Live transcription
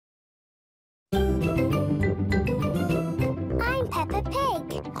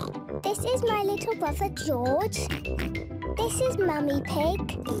is my little brother George. This is Mummy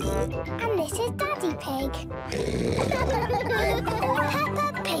Pig. And this is Daddy Pig.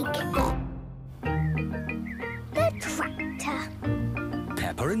 Peppa Pig. The tractor.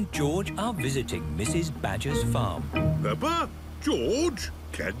 Peppa and George are visiting Mrs. Badger's farm. Peppa, George,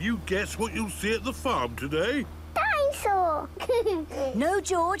 can you guess what you'll see at the farm today? Dinosaur. No,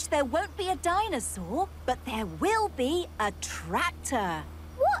 George, there won't be a dinosaur, but there will be a tractor.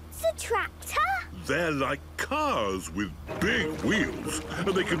 What's a tractor? They're like cars with big wheels, and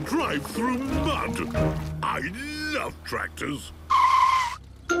they can drive through mud. I love tractors.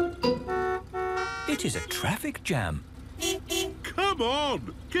 It is a traffic jam. Come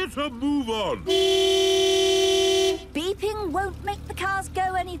on, get a move on. Beeping won't make the cars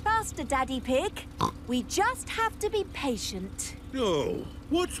go any faster, Daddy Pig. We just have to be patient. Oh,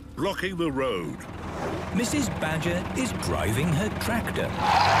 what's blocking the road? Mrs. Badger is driving her tractor.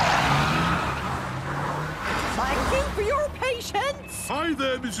 Thank you for your patience. Hi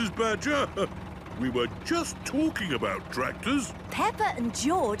there, Mrs. Badger. We were just talking about tractors. Peppa and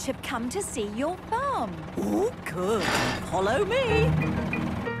George have come to see your farm. Oh, good. Follow me.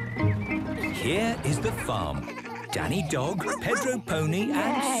 Here is the farm. Danny Dog, Pedro Pony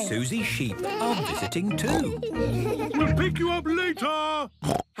and Susie Sheep are visiting too. We'll pick you up later.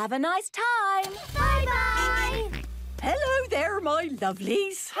 Have a nice time. Bye-bye. Hello there, my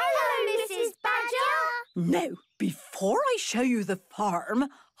lovelies. Hello, Mrs. Badger. Now, before I show you the farm,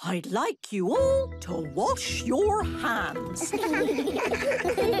 I'd like you all to wash your hands.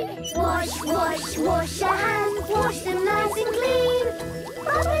 Wash, wash, wash your hands. Wash them nice and clean.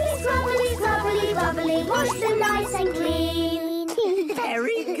 Bubbly, scrubbly, scrubbly, bubbly. Wash them nice and clean.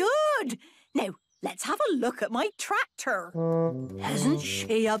 Very good. Now, let's have a look at my tractor. Isn't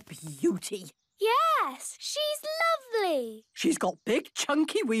she a beauty? Yes, she's lovely. She's got big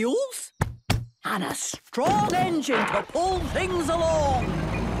chunky wheels and a strong engine to pull things along.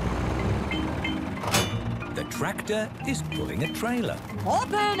 The tractor is pulling a trailer.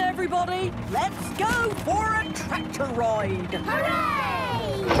 Hop in, everybody. Let's go for a tractor ride. Hooray!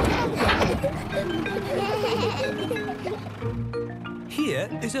 Here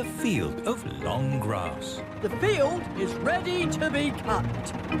is a field of long grass. The field is ready to be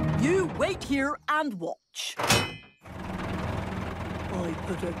cut. You wait here and watch. I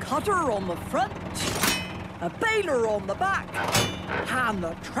put a cutter on the front, a baler on the back, and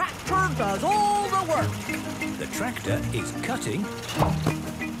the tractor does all the work. The tractor is cutting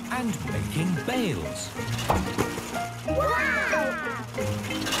and making bales. Wow!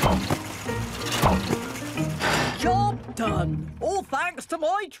 Job done. All thanks to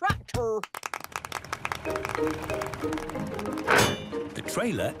my tractor. The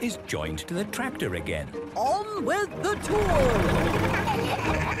trailer is joined to the tractor again. On with the tour.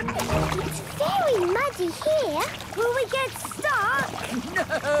 It's very muddy here. Will we get stuck?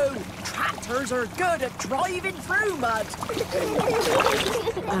 No! Tractors are good at driving through mud.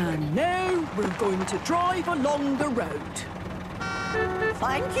 And now we're going to drive along the road.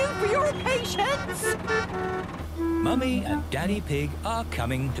 Thank you for your patience. Mummy and Daddy Pig are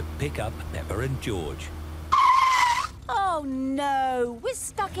coming to pick up Peppa and George. Oh, no. We're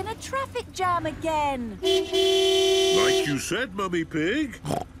stuck in a traffic jam again. Like you said, Mummy Pig,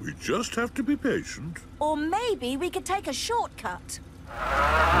 we just have to be patient. Or maybe we could take a shortcut.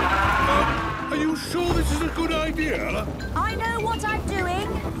 Are you sure this is a good idea? I know what I'm doing.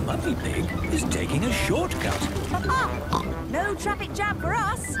 Mummy Pig is taking a shortcut. Ha-ha! No traffic jam for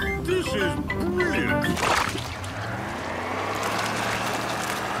us. This is brilliant.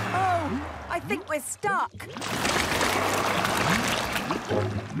 Oh, I think we're stuck.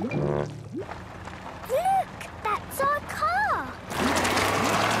 Look, that's our car.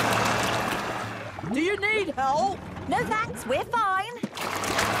 Do you need help? No thanks, we're fine.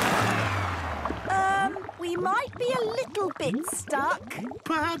 We might be a little bit stuck.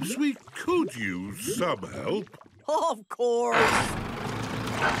 Perhaps we could use some help. Of course.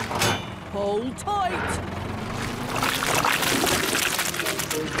 Hold tight.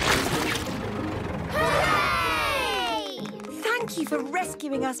 Hooray! Thank you for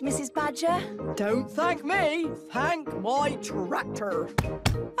rescuing us, Mrs. Badger. Don't thank me. Thank my tractor.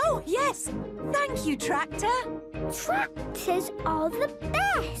 Oh, yes. Thank you, Tractor. Tractors are the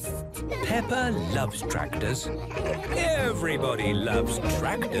best. Peppa loves tractors. Everybody loves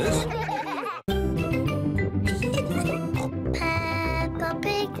tractors. Peppa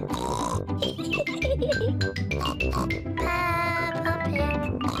Pig. Peppa Pig.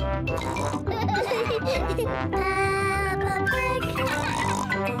 Peppa